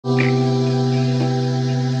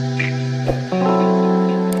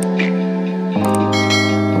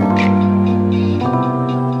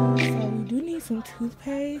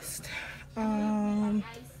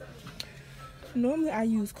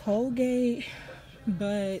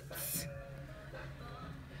but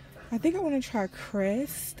I think I want to try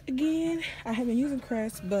Crest again. I have been using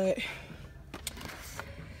Crest, but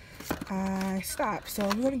I stopped. So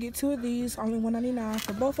we're gonna get 2 of these, only $1.99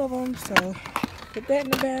 for both of them. So put that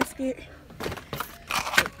in the basket.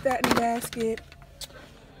 Put that in the basket.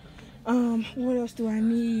 What else do I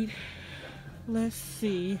need? Let's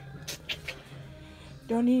see.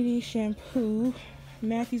 Don't need any shampoo.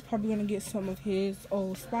 Matthew's probably gonna get some of his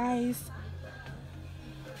Old Spice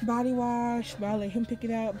body wash, but I'll let him pick it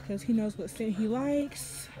out because he knows what scent he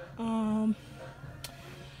likes. So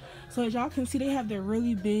as y'all can see, they have their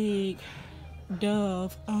really big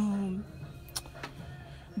Dove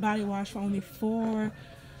body wash for only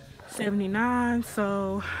 $4.79.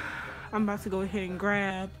 So I'm about to go ahead and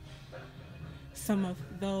grab some of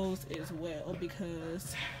those as well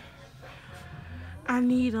because I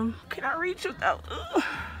need them. Can I reach without?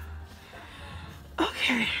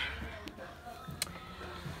 Okay.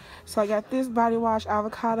 So I got this body wash,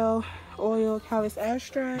 avocado oil, callus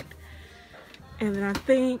extract, and then I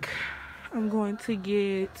think I'm going to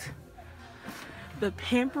get the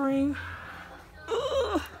pampering.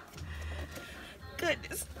 Ugh.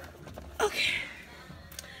 Goodness. Okay.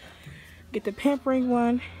 Get the pampering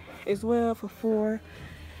one as well for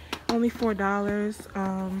only $4.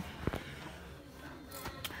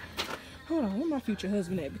 Hold on, where my future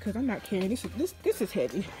husband at? Because I'm not carrying this. This is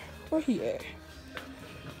heavy. Where he at?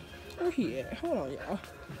 Where he at? Hold on, y'all.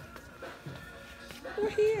 Where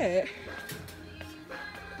he at?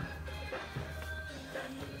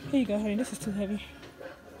 Here you go, honey. This is too heavy.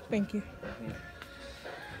 Thank you.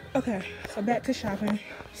 Okay, so back to shopping.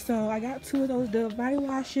 So I got 2 of those Dove body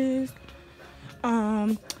washes.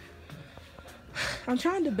 I'm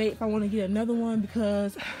trying to debate if I want to get another one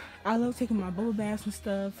because I love taking my bubble baths and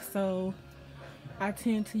stuff, so I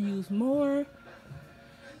tend to use more.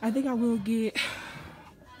 I think I will get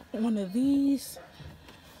one of these,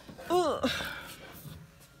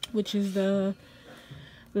 which is the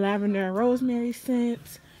lavender and rosemary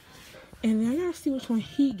scent. And then I gotta see which one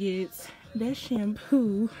he gets. That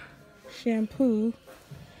shampoo.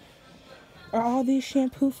 Are all these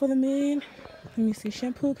shampoo for the men? Let me see.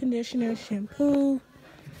 Shampoo, conditioner, shampoo,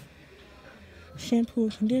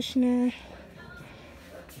 conditioner.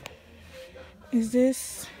 Is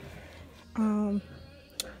this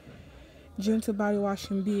gentle body wash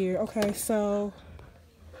and beard? Okay, so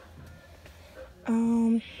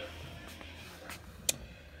I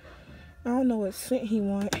don't know what scent he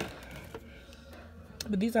wants,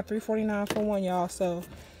 but these are $3.49 for one, y'all. So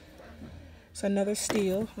it's another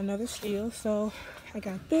steal. So I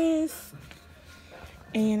got this,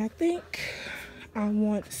 and I think I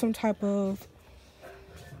want some type of,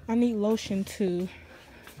 I need lotion too.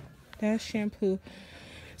 That's shampoo.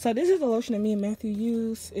 So this is the lotion that me and Matthew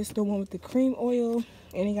use. It's the one with the cream oil,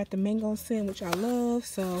 and it got the mango scent, which I love.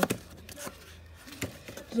 So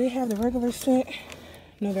do they have the regular scent?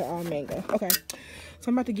 No, they're all mango. Okay, so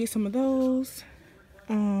I'm about to get some of those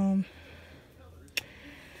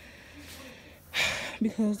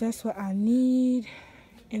because that's what I need.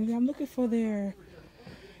 And then I'm looking for their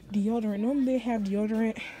deodorant. Normally they have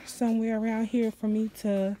deodorant somewhere around here for me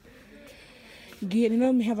to get. And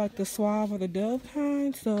normally have like the Suave or the Dove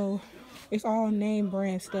kind. So it's all name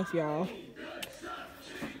brand stuff, y'all.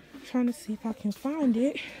 Trying to see if I can find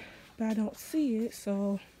it, but I don't see it.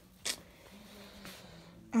 So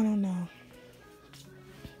I don't know.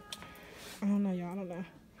 Y'all. I don't know.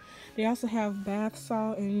 They also have bath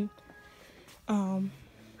salt and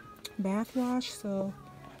bath wash, so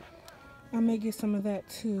I may get some of that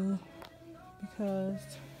too because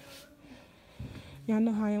y'all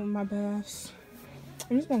know how I am with my baths.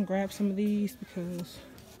 I'm just gonna grab some of these because,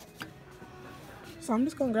 so I'm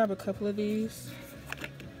just gonna grab a couple of these.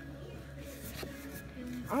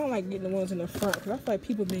 I don't like getting the ones in the front because I feel like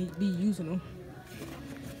people may be using them.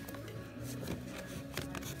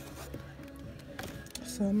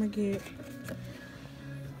 So I'm gonna get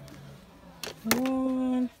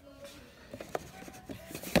one.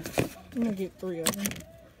 I'm gonna get 3 of them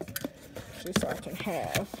just so I can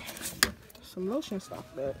have some lotion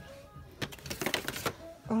stocked up.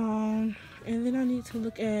 And then I need to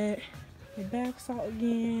look at the bath salt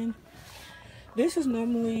again. This is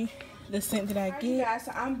normally the scent that I get. Alright, guys,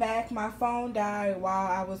 so I'm back. My phone died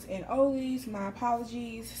while I was in Ollie's. My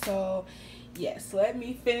apologies. So yes, let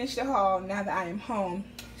me finish the haul now that I am home.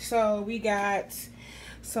 So we got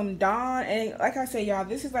some Dawn, and like I said, y'all,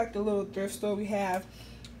 this is like the little thrift store we have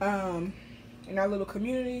in our little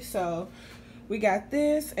community. So we got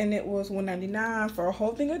this, and it was $1.99 for a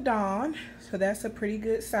whole thing of Dawn. So that's a pretty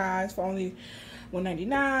good size for only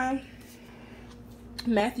 $1.99.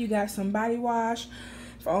 Matthew got some body wash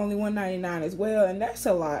for only $1.99 as well, and that's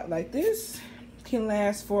a lot. Like, this can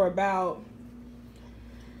last for about,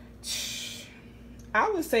 I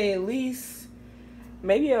would say at least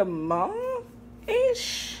maybe a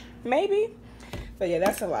month-ish, maybe. But yeah,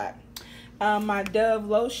 that's a lot. My Dove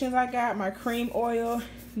lotions I got, my cream oil,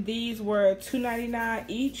 these were $2.99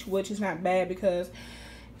 each, which is not bad because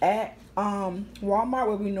at Walmart,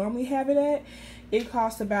 where we normally have it at, it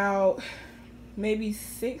costs about maybe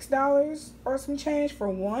 $6 or some change for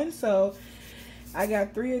one. So I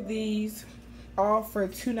got 3 of these, all for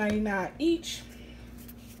 $2.99 each.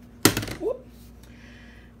 Whoop.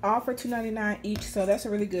 All for $2.99 each, so that's a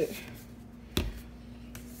really good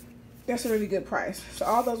price. So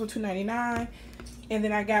all those were $2.99. And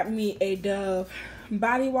then I got me a Dove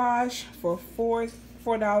body wash for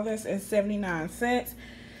 $4.79.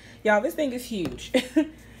 Y'all, this thing is huge.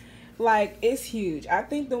 Like, it's huge. I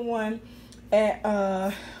think the one at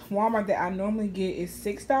Walmart that I normally get is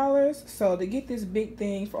 $6. So to get this big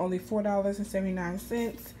thing for only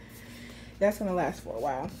 $4.79, that's gonna last for a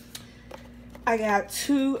while. I got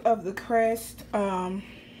 2 of the Crest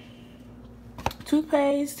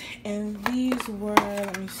toothpaste, and these were,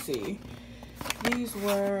 let me see, these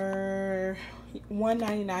were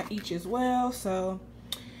 $1.99 each as well, so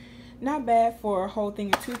not bad for a whole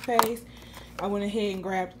thing of toothpaste. I went ahead and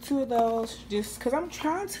grabbed 2 of those just because I'm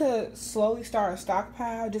trying to slowly start a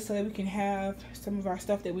stockpile just so that we can have some of our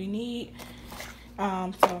stuff that we need.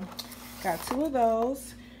 So got 2 of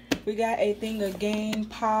those. We got a thing of Gain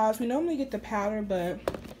Paws. We normally get the powder, but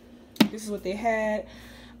this is what they had.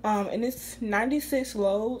 And it's 96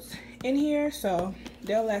 loads in here, so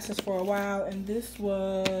they'll last us for a while. And this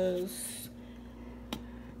was,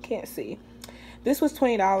 can't see, this was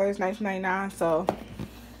 $20, $19.99. So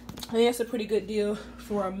I think that's a pretty good deal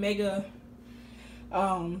for a mega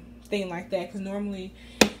thing like that, because normally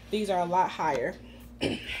these are a lot higher.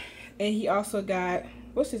 And he also got,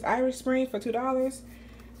 what's this, Irish Spring for $2.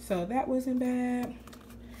 So that wasn't bad.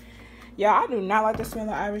 Y'all, I do not like the smell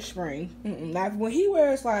of Irish Spring. Like, when he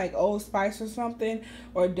wears like Old Spice or something,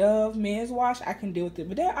 or Dove men's wash, I can deal with it.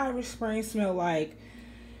 But that Irish Spring smell like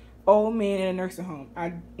old men in a nursing home.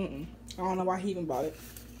 I don't know why he even bought it.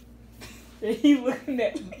 He looking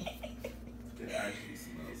at me. It actually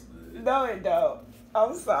smells good. No, it don't.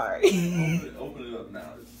 I'm sorry. Open it up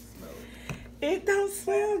now. Just smell it. It don't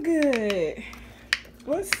smell good.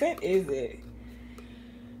 What scent is it?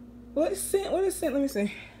 What scent? What is scent? Let me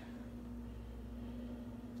see.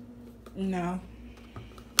 No.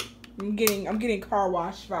 I'm getting car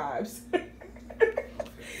wash vibes.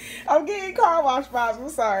 I'm getting car wash vibes. I'm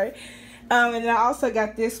sorry. And then I also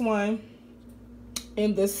got this one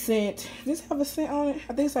in the scent. Does this have a scent on it?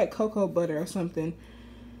 I think it's like cocoa butter or something.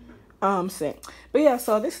 Scent. But yeah,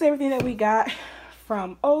 so this is everything that we got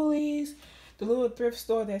from Ollie's, the little thrift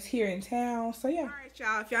store that's here in town. So yeah. Alright,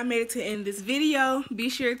 y'all, if y'all made it to the end of this video, be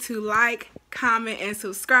sure to like, comment, and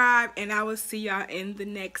subscribe, and I will see y'all in the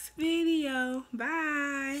next video.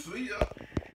 Bye. See ya.